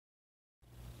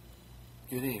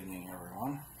Good evening,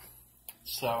 everyone.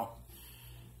 So,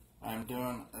 I'm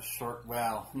doing a short,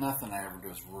 well, nothing I ever do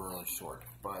is really short,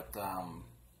 but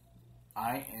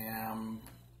I am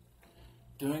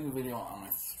doing a video on my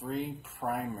three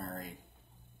primary,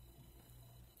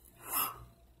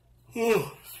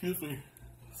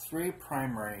 three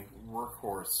primary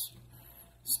workhorse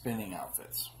spinning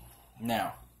outfits.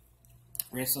 Now,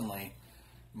 recently,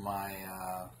 my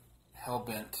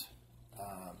Hellbent,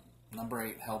 number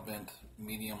 8 Hellbent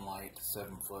medium light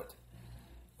 7-foot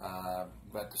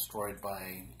got destroyed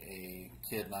by a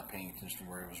kid not paying attention to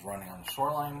where he was running on the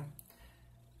shoreline.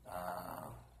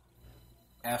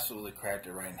 Absolutely cracked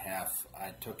it right in half.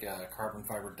 I took a carbon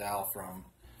fiber dowel from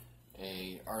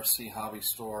a RC hobby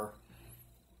store,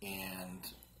 and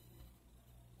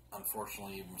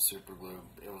unfortunately, even with super glue,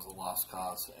 it was a lost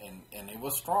cause. And it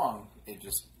was strong, it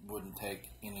just wouldn't take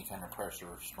any kind of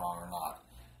pressure, strong or not.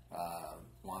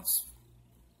 Once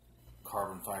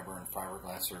carbon fiber and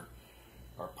fiberglass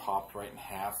are popped right in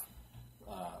half,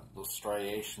 those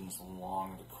striations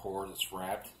along the core that's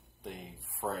wrapped, they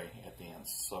fray at the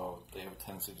ends, so they have a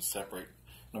tendency to separate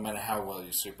no matter how well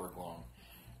you super glue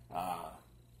them.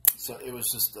 So it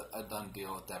was just a done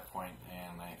deal at that point,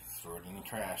 and I threw it in the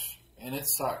trash. And it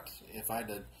sucked. If I'd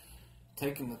have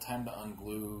taken the time to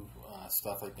unglue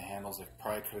stuff like the handles, I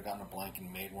probably could have gotten a blank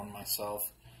and made one myself.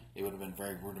 It would have been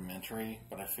very rudimentary,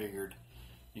 but I figured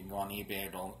you can go on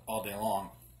eBay all day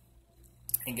long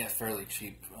and get fairly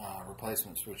cheap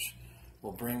replacements, which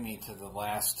will bring me to the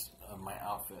last of my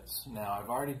outfits. Now, I've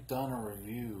already done a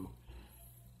review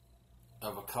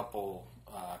of a couple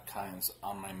kinds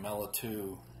on my Mela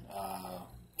 2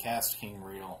 kastking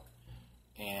reel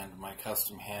and my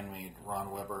custom handmade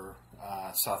Ron Weber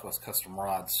Southwest Custom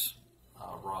Rods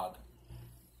rod,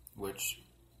 which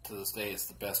to this day is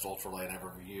the best ultralight I've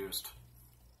ever used,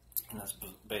 and that's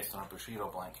based on a Bushido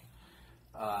blank.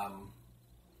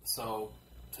 So,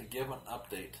 to give an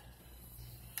update,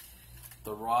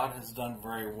 the rod has done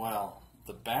very well.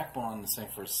 The backbone on this thing,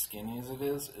 for as skinny as it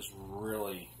is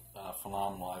really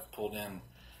phenomenal. I've pulled in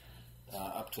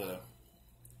up to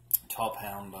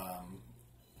 12-pound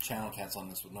channel cats on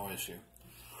this with no issue.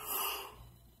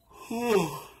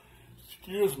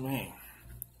 Excuse me.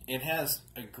 It has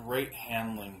a great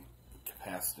handling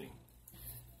capacity.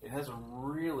 It has a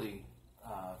really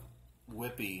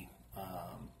whippy,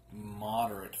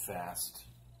 moderate fast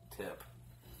tip,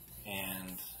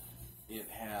 and it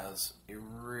has a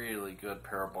really good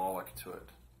parabolic to it.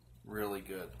 Really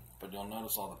good. But you'll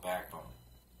notice all the backbone.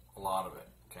 A lot of it,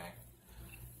 okay?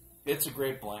 It's a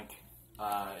great blank.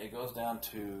 It goes down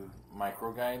to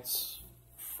micro guides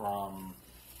from,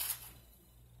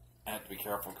 I have to be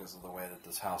careful because of the way that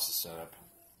this house is set up,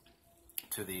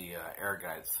 to the air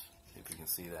guides, if you can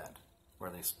see that, where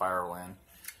they spiral in.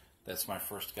 That's my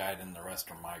first guide, and the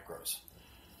rest are micros.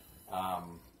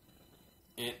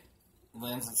 It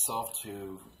lends itself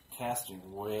to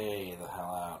casting way the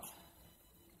hell out.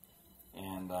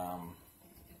 And,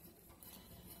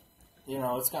 you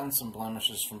know, it's gotten some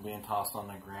blemishes from being tossed on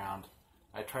the ground.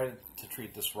 I tried to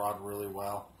treat this rod really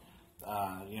well.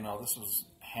 You know, this was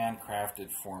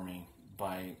handcrafted for me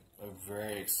by a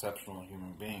very exceptional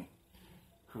human being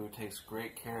who takes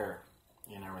great care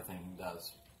in everything he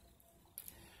does.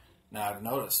 Now, I've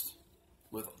noticed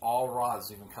with all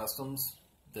rods, even customs,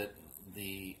 that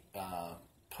the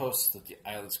posts that the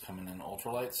eyelets come in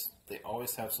ultralights, they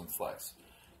always have some flex.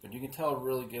 But you can tell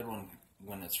really good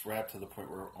when it's wrapped to the point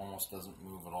where it almost doesn't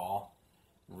move at all,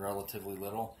 relatively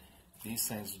little. These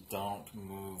things don't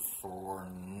move for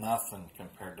nothing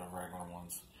compared to regular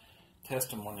ones.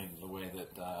 Testimony to the way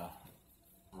that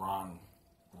Ron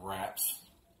wraps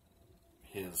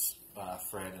his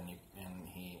thread and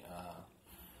he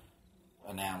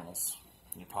enamels,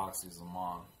 he epoxies them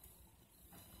on.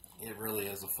 It really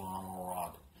is a phenomenal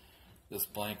rod. This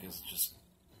blank is just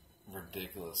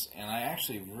ridiculous. And I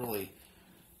actually really,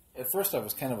 at first I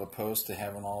was kind of opposed to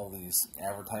having all these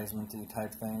advertisement-y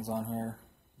type things on here,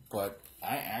 but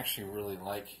I actually really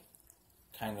like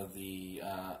kind of the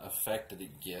effect that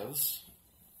it gives.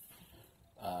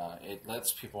 It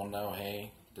lets people know,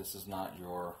 hey, this is not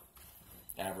your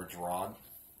average rod.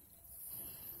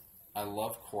 I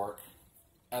love cork.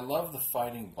 I love the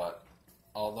fighting butt,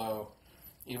 although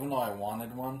even though I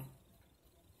wanted one,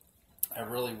 I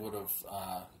really would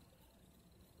have,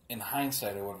 in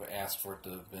hindsight, I would have asked for it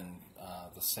to have been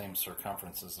the same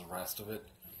circumference as the rest of it.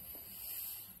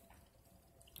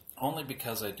 Only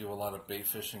because I do a lot of bait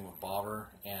fishing with bobber,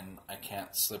 and I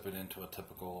can't slip it into a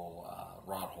typical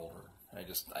rod holder.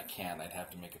 I can't. I'd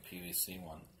have to make a PVC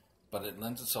one. But it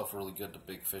lends itself really good to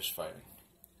big fish fighting.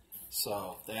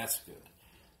 So that's good.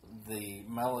 The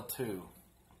Mela 2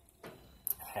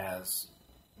 has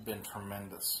been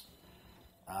tremendous.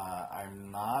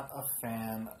 I'm not a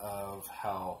fan of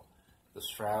how the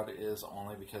shroud is,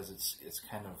 only because it's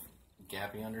kind of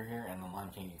gappy under here and the line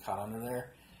can get caught under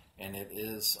there. And it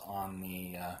is on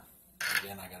the,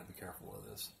 again, I gotta be careful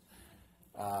with this.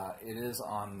 It is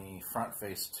on the front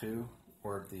face too,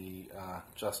 where the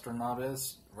adjuster knob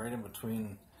is. Right in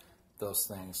between those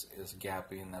things is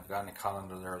gappy, and I've gotten it caught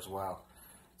under there as well.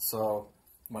 So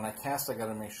when I cast, I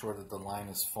gotta make sure that the line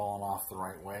is falling off the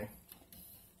right way.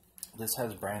 This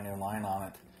has brand new line on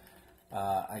it.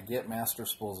 I get master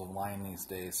spools of line these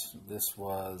days. This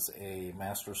was a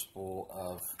master spool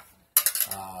of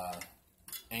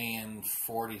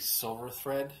AN40 silver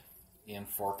thread in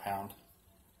 4-pound.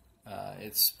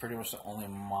 It's pretty much the only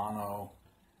mono.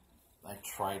 I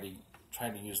try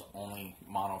to use only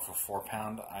mono for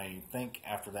 4-pound. I think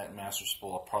after that master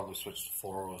spool, I'll probably switch to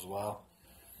fluoro as well.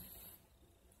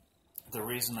 The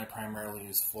reason I primarily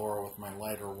use fluoro with my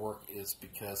lighter work is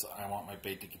because I want my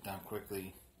bait to get down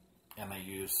quickly, and I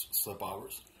use slip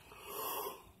bobbers.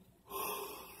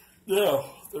 Now,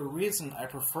 the reason I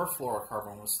prefer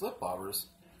fluorocarbon with slip bobbers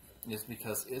is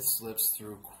because it slips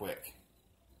through quick.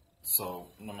 So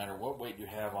no matter what weight you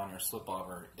have on your slip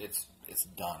bobber, it's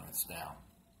done, it's down.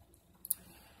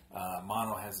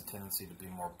 Mono has a tendency to be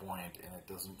more buoyant, and it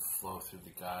doesn't flow through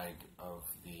the guide of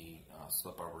the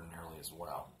slip bobber nearly as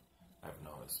well, I've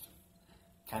noticed.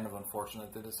 Kind of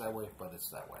unfortunate that it's that way, but it's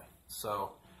that way.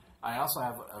 So I also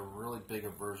have a really big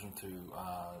aversion to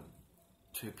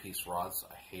two-piece rods.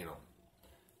 I hate them.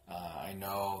 I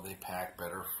know they pack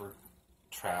better for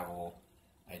travel.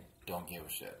 I don't give a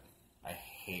shit. I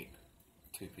hate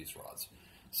two-piece rods.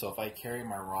 So if I carry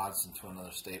my rods into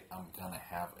another state, I'm going to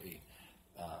have a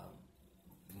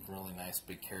really nice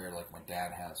big carrier like my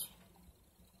dad has.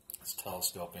 It's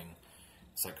telescoping.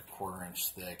 It's like a 1/4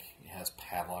 inch thick. It has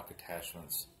padlock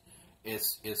attachments.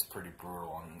 It's pretty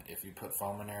brutal, and if you put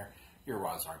foam in there, your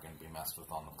rods aren't going to be messed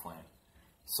with on the plane.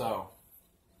 So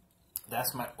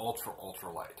that's my ultra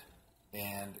light.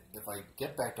 And if I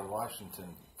get back to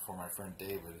Washington for my friend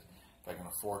David, if I can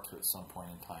afford to at some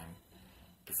point in time,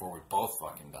 before we both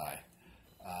fucking die,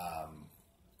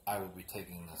 I will be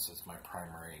taking this as my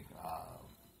primary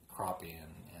crappie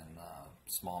and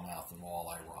smallmouth and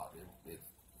walleye rod. It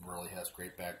really has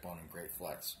great backbone and great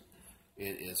flex.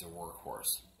 It is a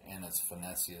workhorse, and it's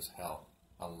finessey as hell.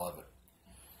 I love it.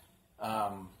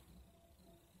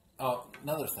 Oh,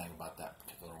 another thing about that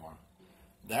particular one.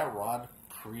 That rod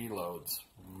preloads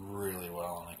really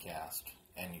well on a cast,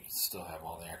 and you can still have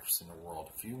all the accuracy in the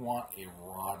world. If you want a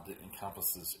rod that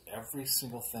encompasses every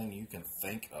single thing you can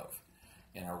think of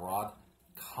in a rod,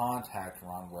 contact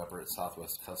Ron Weber at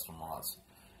Southwest Custom Rods.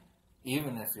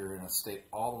 Even if you're in a state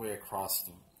all the way across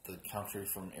the country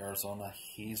from Arizona,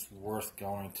 he's worth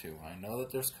going to. I know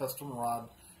that there's custom rod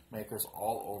makers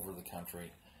all over the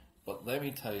country, but let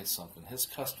me tell you something. His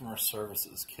customer service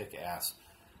is kick-ass.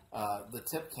 The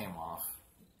tip came off,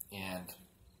 and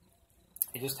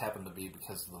it just happened to be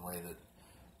because of the way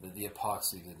that the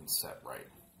epoxy didn't set right.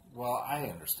 Well, I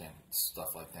understand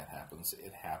stuff like that happens.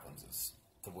 It happens. It's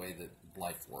the way that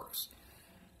life works.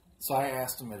 So I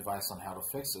asked him advice on how to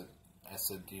fix it. I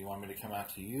said, do you want me to come out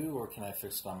to you, or can I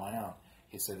fix it on my own?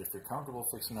 He said, if you're comfortable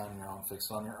fixing it on your own,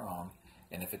 fix it on your own,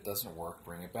 and if it doesn't work,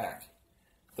 bring it back.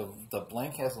 The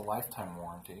blank has a lifetime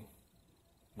warranty,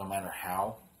 no matter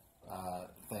how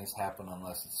things happen,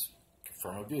 unless it's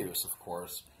from abuse, of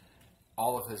course.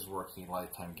 All of his work he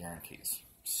lifetime guarantees.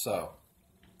 So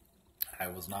I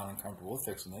was not uncomfortable with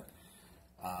fixing it.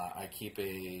 I keep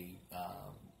a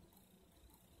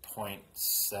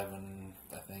 0.7,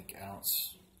 I think,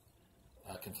 ounce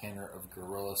container of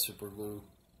Gorilla Super Glue,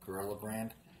 Gorilla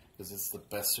brand, because it's the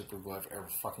best super glue I've ever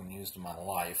fucking used in my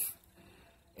life.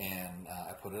 And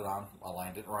I put it on,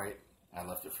 aligned it right, I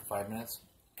left it for 5 minutes,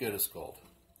 good as gold.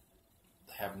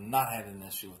 Have not had an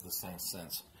issue with this thing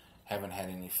since. Haven't had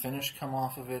any finish come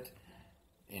off of it,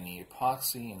 any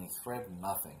epoxy, any thread,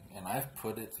 nothing. And I've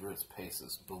put it through its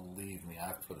paces. Believe me,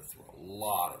 I've put it through a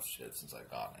lot of shit since I've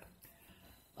gotten it.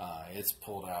 It's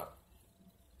pulled out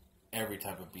every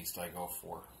type of beast I go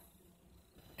for.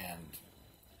 And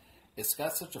it's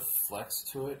got such a flex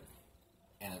to it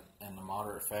and a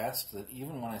moderate fast that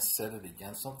even when I set it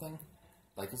against something,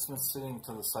 like it's been sitting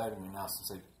to the side of me now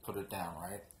since I put it down,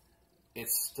 right?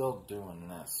 It's still doing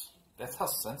this. That's how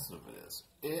sensitive it is.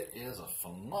 It is a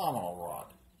phenomenal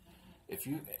rod. If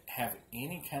you have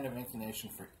any kind of inclination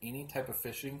for any type of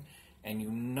fishing, and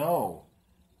you know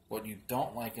what you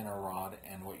don't like in a rod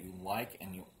and what you like,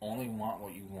 and you only want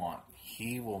what you want,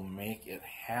 he will make it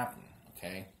happen,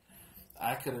 okay?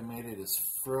 I could have made it as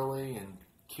frilly and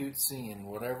cutesy and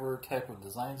whatever type of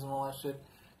designs and all that shit.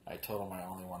 I told him I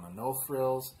only want a no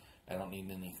frills. I don't need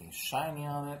anything shiny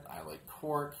on it. I like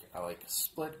cork. I like a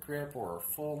split grip or a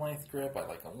full length grip. I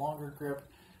like a longer grip.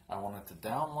 I want it to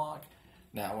down lock.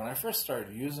 Now, when I first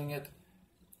started using it,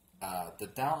 the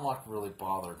down lock really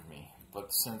bothered me.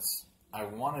 But since I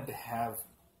wanted to have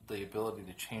the ability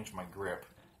to change my grip,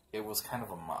 it was kind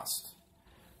of a must.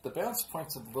 The bounce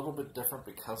point's a little bit different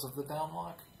because of the down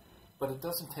lock, but it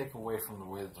doesn't take away from the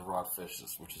way that the rod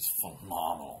fishes, which is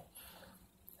phenomenal.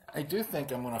 I do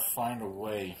think I'm going to find a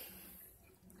way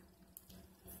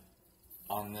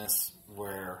on this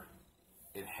where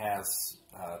it has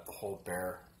the whole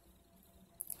bare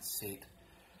seat.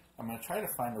 I'm going to try to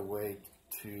find a way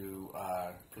to,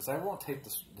 because I won't take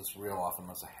this reel off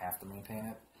unless I have to maintain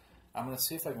it. I'm going to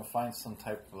see if I can find some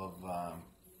type of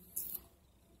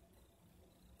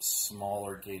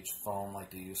smaller gauge foam like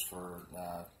they use for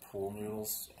pool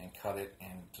noodles and cut it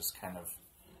and just kind of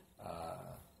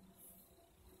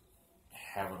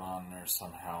have it on there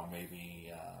somehow,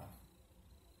 maybe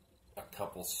a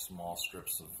couple small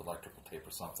strips of electrical tape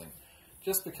or something,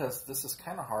 just because this is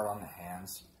kind of hard on the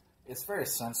hands. It's very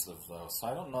sensitive though, so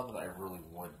I don't know that I really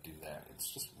would do that. It's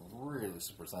just really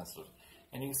super sensitive.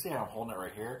 And you can see how I'm holding it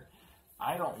right here.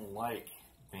 I don't like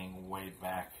being way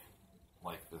back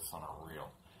like this on a reel.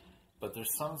 But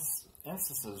there's some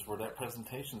instances where that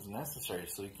presentation is necessary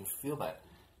so you can feel that.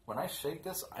 When I shake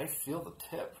this, I feel the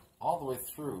tip all the way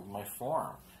through my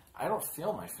forearm. I don't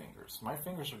feel my fingers. My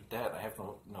fingers are dead. I have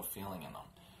no feeling in them.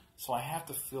 So I have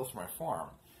to feel through my forearm.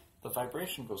 The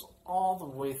vibration goes all the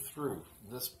way through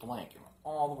this blank and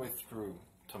all the way through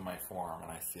to my forearm,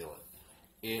 and I feel it.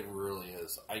 It really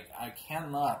is. I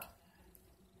cannot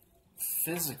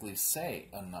physically say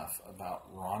enough about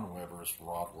Ron Weber's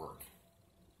rod work.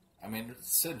 I mean,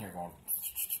 sitting here going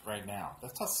right now,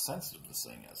 that's how sensitive this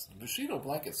thing is. The Bushido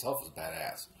blank itself is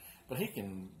badass, but he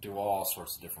can do all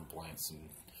sorts of different blanks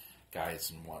and guides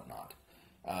and whatnot.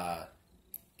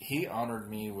 He honored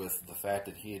me with the fact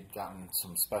that he had gotten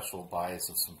some special buys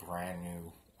of some brand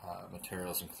new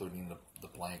materials, including the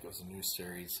blank. It was a new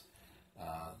series.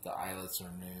 The eyelets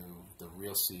are new. The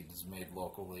reel seat is made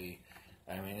locally.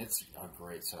 I mean, it's a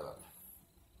great setup.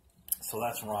 So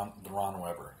that's the Ron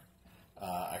Weber.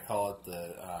 I call it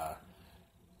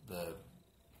the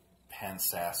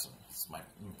Pansassin. It's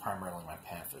primarily my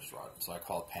panfish rod, so I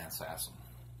call it Pansassin.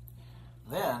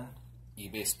 Then,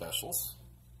 eBay specials.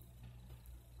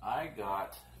 I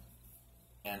got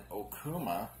an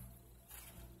Okuma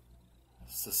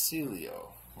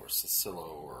Cecilio, or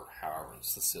Cicillo, or however,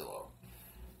 Cicillo.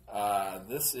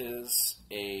 This is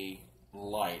a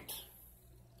light,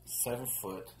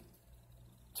 7-foot,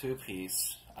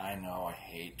 2-piece. I know I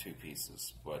hate 2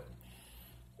 pieces, but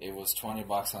it was $20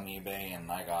 on eBay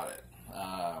and I got it.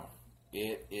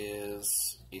 It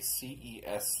is a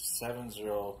CES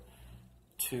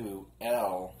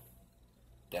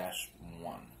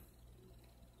 702L-1.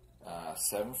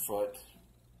 7-foot,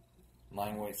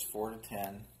 line weight's 4 to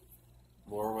 10,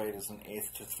 lower weight is an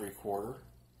 1/8 to 3/4,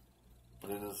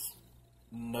 but it is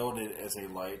noted as a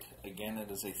light. Again, it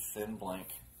is a thin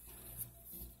blank,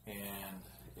 and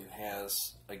it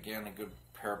has, again, a good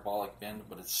parabolic bend,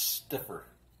 but it's stiffer.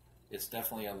 It's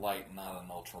definitely a light, not an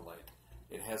ultralight.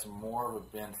 It has more of a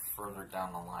bend further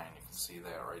down the line. You can see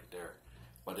that right there.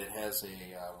 But it has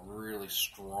a really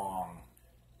strong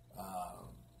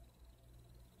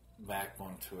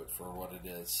backbone to it for what it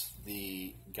is.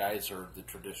 The guides are the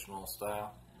traditional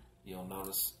style. You'll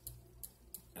notice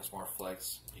there's more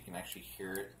flex. You can actually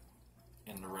hear it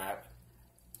in the wrap.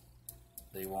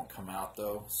 They won't come out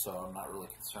though, so I'm not really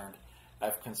concerned.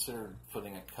 I've considered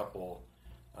putting a couple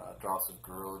drops of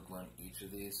Gorilla Glue in each of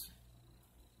these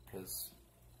because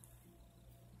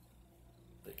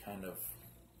they kind of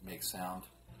make sound.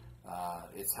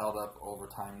 It's held up over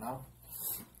time though.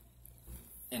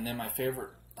 And then my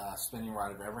favorite spinning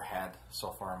rod I've ever had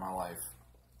so far in my life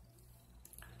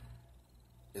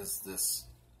is this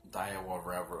Daiwa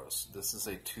Revros. This is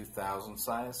a 2000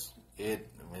 size.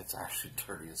 It's actually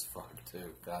dirty as fuck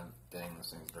too. God dang,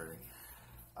 this thing's dirty.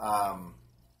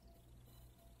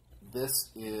 This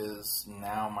is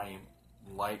now my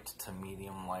light to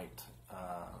medium light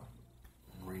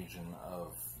region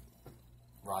of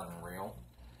rod and reel.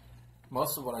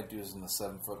 Most of what I do is in the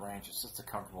 7-foot range. It's just a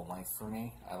comfortable length for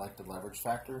me. I like the leverage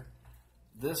factor.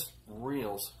 This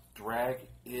reel's drag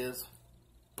is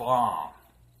bomb.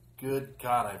 Good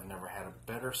God, I've never had a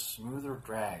better, smoother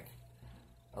drag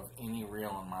of any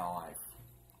reel in my life.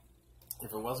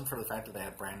 If it wasn't for the fact that they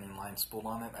had brand new line spooled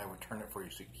on it, I would turn it for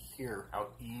you so you could hear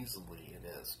how easily it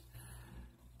is.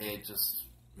 It just,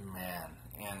 man.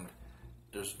 And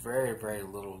there's very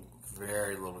little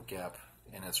gap,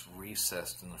 and it's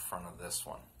recessed in the front of this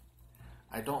one.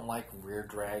 I don't like rear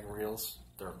drag reels.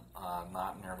 They're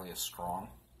not nearly as strong,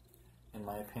 in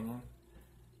my opinion,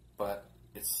 but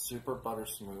it's super butter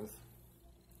smooth.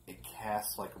 It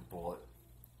casts like a bullet.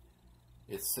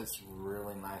 It sits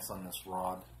really nice on this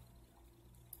rod.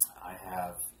 I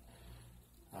have,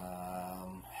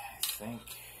 I think,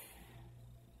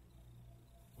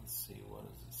 let's see, what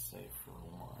does it say for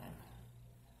line?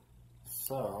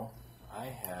 So, I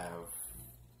have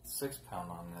 6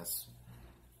 pound on this,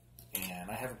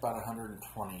 and I have about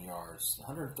 120 yards.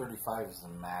 135 is the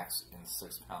max in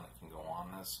 6 pound that can go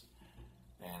on this,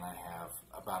 and I have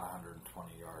about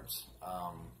 120 yards.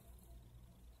 I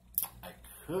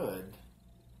could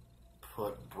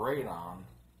put braid on.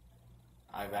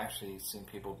 I've actually seen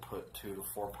people put 2 to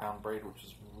 4 pound braid, which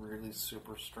is really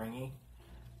super stringy,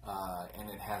 and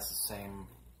it has the same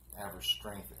average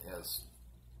strength as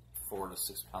 4 to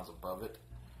 6 pounds above it.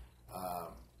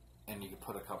 And you can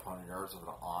put a couple hundred yards of it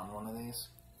on one of these.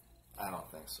 I don't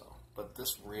think so. But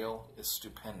this reel is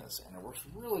stupendous, and it works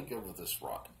really good with this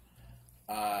rod.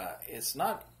 It's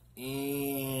not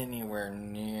anywhere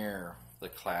near the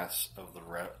class of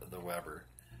the Weber.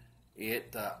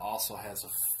 It also has a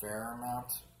fair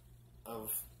amount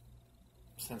of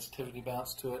sensitivity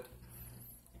bounce to it.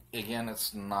 Again,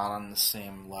 it's not on the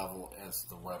same level as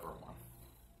the Weber one.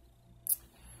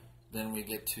 Then we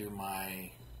get to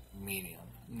my medium.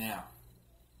 Now,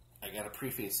 I gotta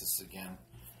preface this again.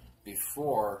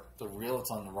 Before, the reel that's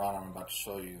on the rod I'm about to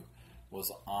show you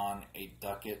was on a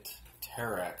Duckett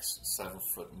Terex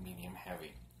 7-foot medium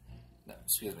heavy. No,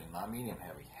 excuse me, not medium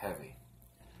heavy, heavy.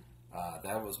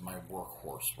 That was my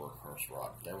workhorse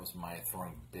rod. That was my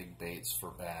throwing big baits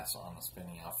for bass on a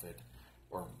spinning outfit,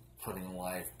 or putting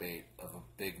live bait of a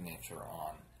big nature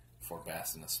on for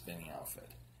bass in a spinning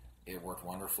outfit. It worked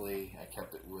wonderfully. I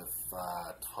kept it with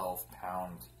 12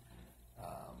 pound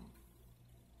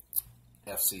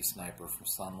FC Sniper from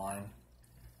Sunline.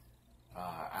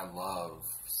 I love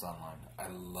Sunline. I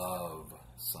love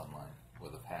Sunline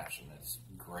with a passion. It's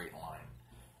a great line.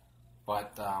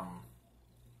 But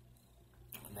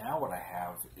now what I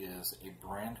have is a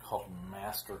brand called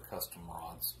Master Custom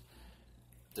Rods.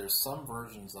 There's some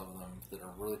versions of them that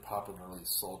are really popularly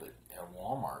sold at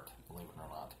Walmart, believe it or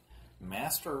not.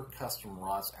 Master Custom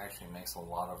Rods actually makes a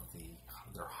lot of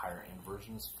their higher end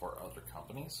versions for other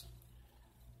companies,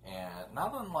 and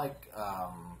not unlike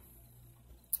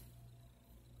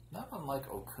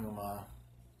Okuma,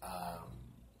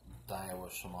 Daiwa,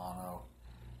 Shimano.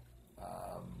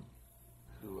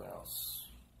 Who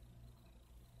else?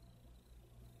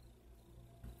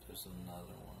 There's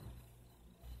another one.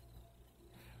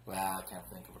 Well, I can't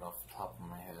think of it off the top of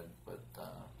my head, but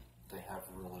they have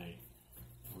really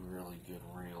good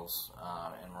reels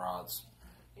and rods.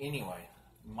 Anyway,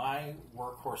 my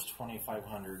Workhorse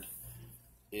 2500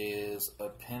 is a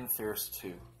Pin Fierce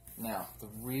 2. Now, the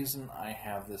reason I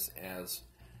have this as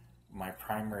my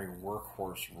primary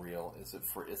workhorse reel is that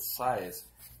for its size,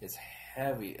 it's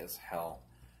heavy as hell.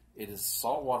 It is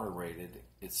saltwater rated.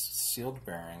 It's sealed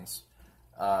bearings.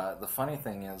 The funny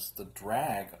thing is, the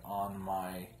drag on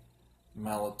my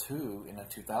Mela 2 in a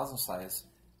 2000 size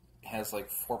has like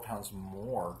 4 pounds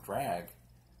more drag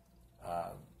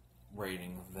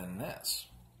rating than this.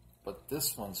 But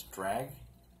this one's drag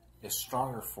is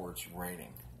stronger for its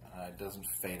rating. It doesn't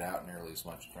fade out nearly as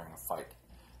much during a fight.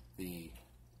 The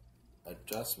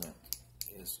adjustment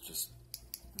is just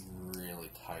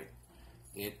really tight.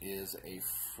 It is a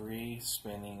free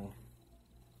spinning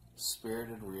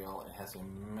spirited reel. It has a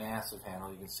massive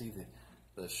handle. You can see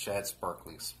the shad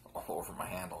sparklies all over my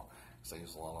handle because I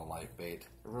use a lot of live bait.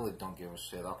 I really don't give a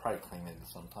shit. I'll probably clean it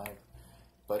sometime.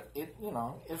 But it,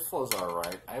 it flows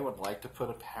alright. I would like to put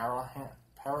a power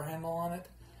handle on it.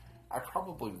 I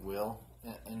probably will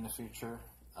in the future.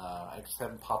 I just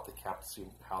haven't popped the cap to see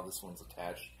how this one's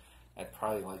attached. I'd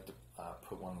probably like to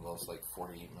put one of those like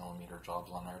 48mm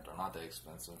jobs on there. They're not that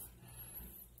expensive.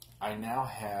 I now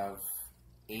have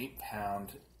 8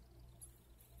 pound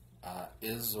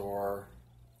Izor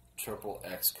Triple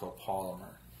X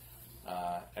copolymer.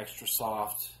 Extra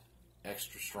soft,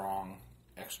 extra strong,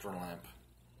 extra limp.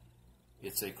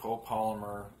 It's a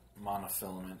copolymer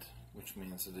monofilament, which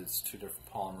means that it's 2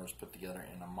 different polymers put together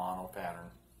in a mono pattern.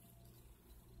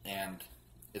 And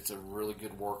it's a really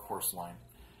good workhorse line.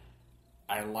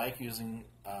 I like using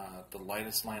the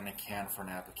lightest line I can for an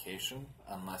application,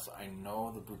 unless I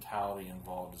know the brutality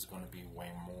involved is going to be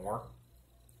way more.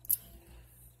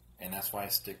 And that's why I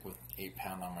stick with 8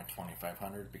 pound on my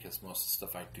 2500, because most of the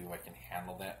stuff I do, I can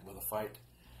handle that with a fight.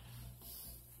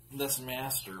 This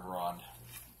Master rod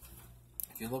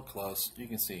you look close, you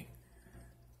can see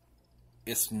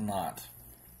it's not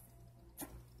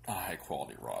a high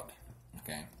quality rod,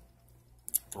 okay?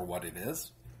 For what it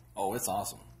is, oh, it's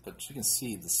awesome. But you can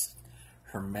see this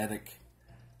hermetic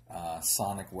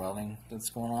sonic welding that's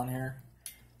going on here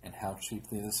and how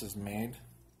cheaply this is made.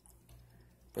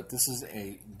 But this is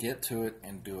a get to it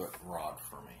and do it rod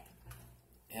for me.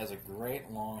 It has a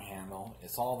great long handle.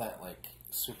 It's all that like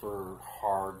super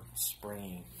hard,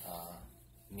 springy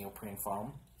neoprene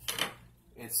foam.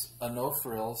 It's a no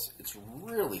frills. It's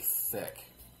really thick.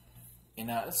 And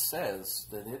now it says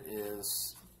that it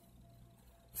is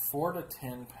 4 to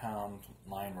 10 pound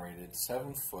line rated,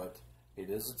 7 foot. It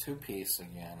is a 2-piece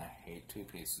again. I hate 2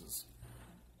 pieces.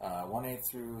 1/8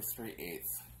 through 3/8.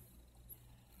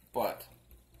 But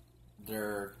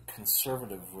they're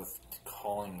conservative with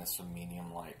calling this a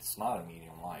medium light. It's not a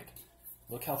medium light.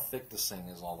 Look how thick this thing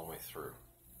is all the way through.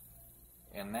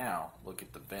 And now, look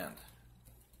at the bend.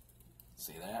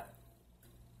 See that?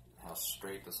 How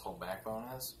straight this whole backbone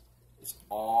is? It's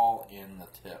all in the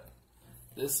tip.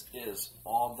 This is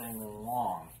all dang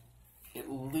long, at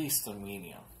least a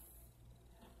medium.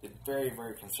 It's very,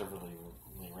 very conservatively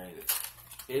rated.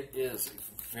 It is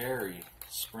very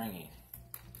springy.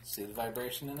 See the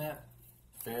vibration in that?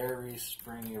 Very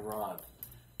springy rod.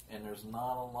 And there's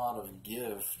not a lot of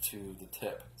give to the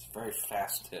tip. It's a very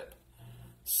fast tip.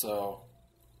 So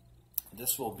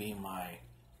this will be my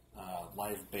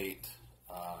live bait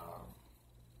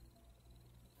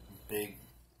big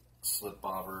slip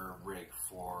bobber rig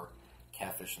for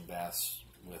catfish and bass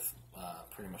with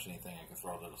pretty much anything I can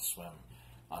throw to swim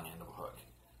on the end of a hook.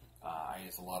 I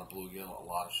use a lot of bluegill, a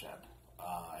lot of shad.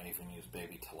 I even use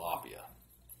baby tilapia.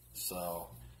 So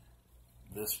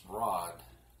this rod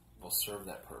will serve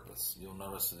that purpose. You'll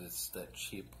notice that it's that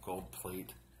cheap gold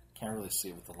plate. Can't really see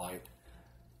it with the light.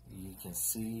 You can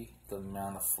see the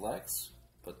amount of flex,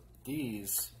 but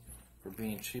these, for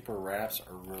being cheaper wraps,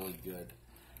 are really good.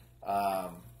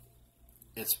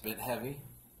 It's a bit heavy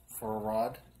for a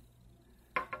rod,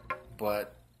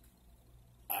 but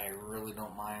I really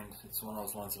don't mind. It's one of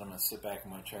those ones that I'm going to sit back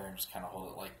in my chair and just kind of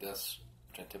hold it like this,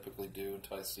 which I typically do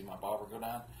until I see my bobber go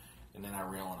down, and then I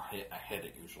reel and I hit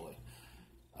it usually.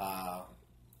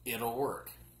 It'll work.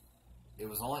 It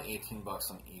was only 18 bucks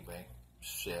on eBay,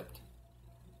 shipped,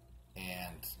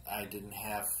 and I didn't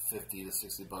have 50 to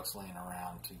 60 bucks laying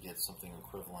around to get something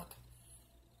equivalent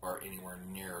or anywhere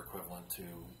near equivalent to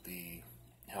the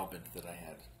hellbent that I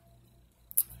had.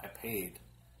 I paid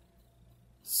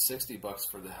 60 bucks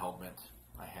for the hellbent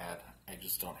I had. I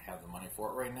just don't have the money for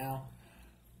it right now.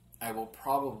 I will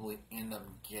probably end up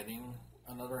getting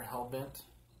another hellbent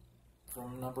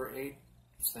from number 8.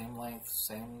 Same length,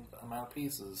 same amount of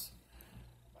pieces,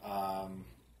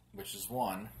 which is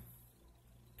 1,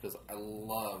 because I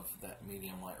love that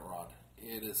medium light rod.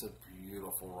 It is a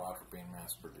beautiful rod for being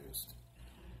mass produced.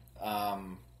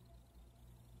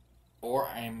 Or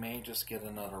I may just get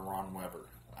another Ron Weber.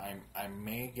 I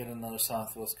may get another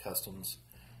Southwest Customs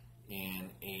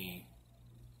in a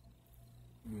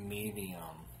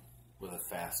medium with a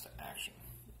fast action.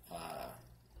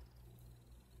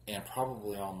 And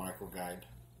probably all micro guide.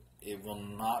 It will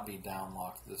not be down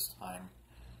locked this time.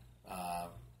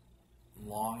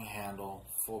 Long handle,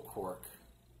 full cork.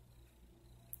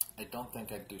 I don't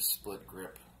think I'd do split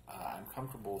grip. I'm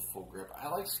comfortable with full grip. I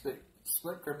like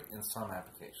split grip in some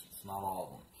applications, not all of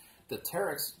them. The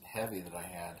Terex Heavy that I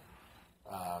had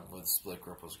with split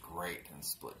grip was great in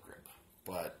split grip,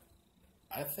 but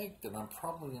I think that I'm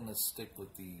probably going to stick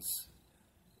with these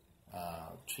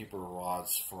cheaper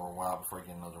rods for a while before I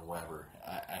get another Weber.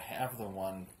 I have the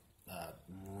one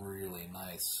really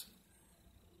nice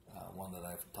one that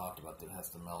I've talked about that has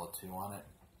the Mela 2 on it.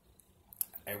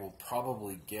 I will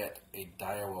probably get a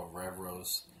Daiwa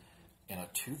Revros in a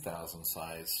 2000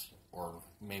 size, or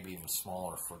maybe even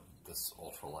smaller for this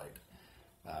ultralight,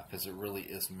 because it really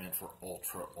is meant for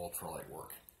ultralight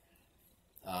work.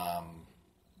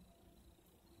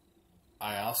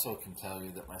 I also can tell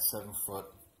you that my 7-foot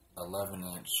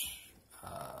 11-inch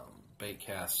bait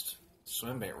cast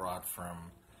swim bait rod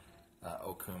from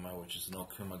Okuma, which is an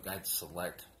Okuma Guide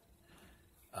Select,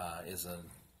 is a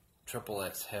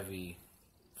XXX heavy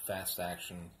fast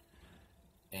action,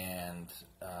 and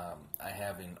I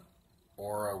have an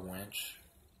Aura winch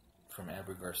from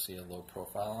Abu Garcia, low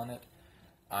profile on it.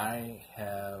 I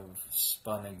have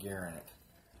spun a gear in it.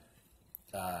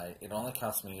 It only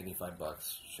cost me 85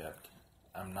 bucks shipped.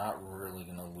 I'm not really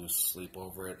going to lose sleep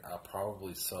over it. I'll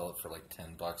probably sell it for like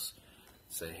 10 bucks.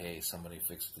 Say, hey, somebody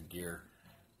fixed the gear.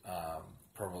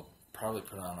 Probably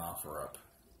put on offer up.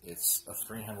 It's a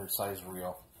 300 size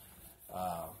reel.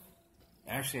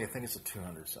 Actually, I think it's a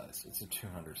 200 size. It's a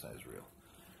 200 size reel.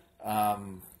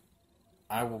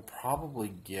 I will probably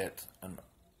get an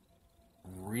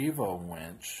Revo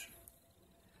winch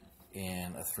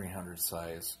in a 300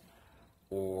 size,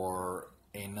 or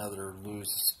another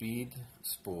lose speed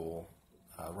spool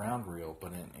round reel,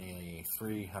 but in a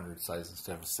 300 size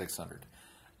instead of a 600.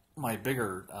 My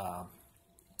bigger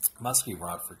musky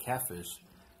rod for catfish,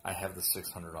 I have the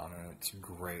 600 on it, and it's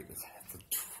great. The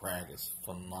drag is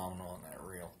phenomenal on that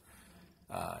reel.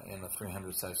 And the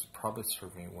 300 size would probably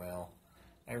serve me well.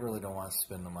 I really don't want to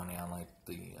spend the money on like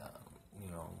the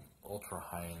ultra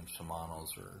high end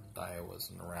Shimano's or Daiwas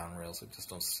and the round reels. I just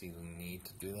don't see the need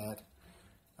to do that.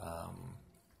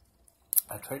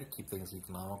 I try to keep things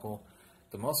economical.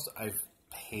 The most I've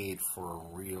paid for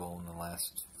a reel in the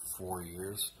last 4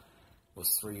 years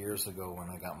was 3 years ago when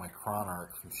I got my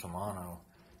Chronarch from Shimano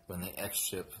when the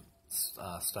X-Ship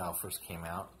style first came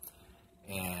out,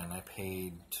 and I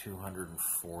paid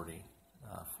 $240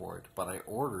 for it. But I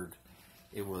ordered,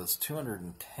 it was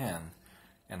 $210,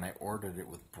 and I ordered it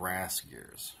with brass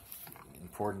gears.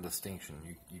 Important distinction.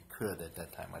 You could at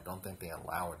that time. I don't think they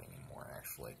allow it anymore,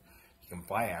 actually. You can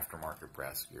buy aftermarket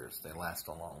brass gears. They last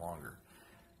a lot longer.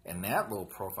 And that little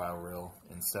profile reel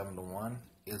in 7-to-1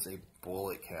 is a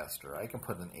bullet caster. I can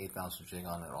put an 8th ounce jig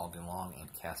on it all day long and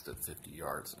cast it 50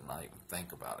 yards and not even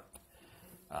think about it.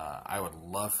 I would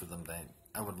love for them to,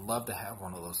 I would love to have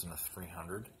one of those in a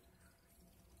 300,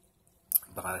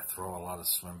 but I throw a lot of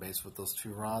swim baits with those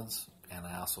two rods, and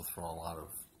I also throw a lot of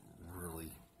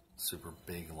really super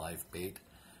big live bait,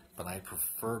 but I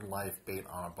prefer live bait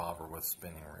on a bobber with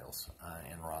spinning reels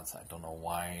and rods. I don't know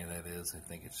why that is. I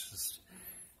think it's just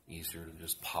easier to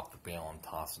just pop the bail and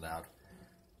toss it out.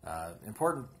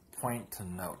 Important point to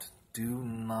note, do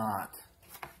not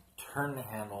turn the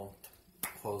handle to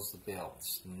close the bail.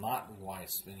 It's not why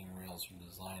spinning reels are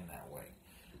designed that way.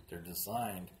 They're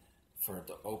designed for it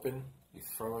to open, you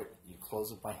throw it, you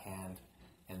close it by hand,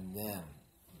 and then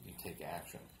you take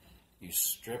action. You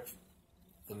strip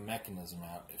the mechanism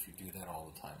out if you do that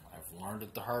all the time. I've learned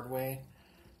it the hard way,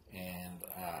 and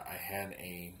I had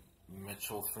a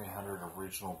Mitchell 300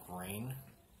 original green,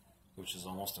 which is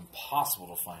almost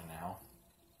impossible to find now,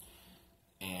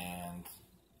 and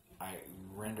I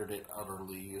rendered it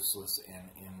utterly useless and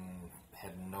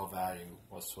had no value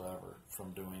whatsoever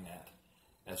from doing that.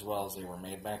 As well as they were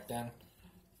made back then,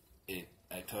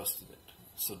 I toasted it.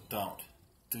 So don't.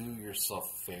 Do yourself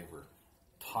a favor.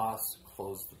 Toss,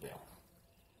 close the bail.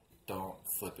 Don't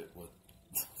flip it with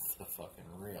the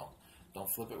fucking reel. Don't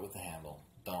flip it with the handle.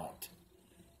 Don't.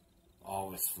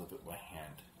 Always flip it by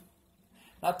hand.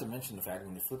 Not to mention the fact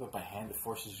when you flip it by hand, it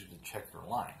forces you to check your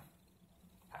line.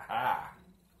 Ha-ha!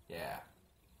 Yeah.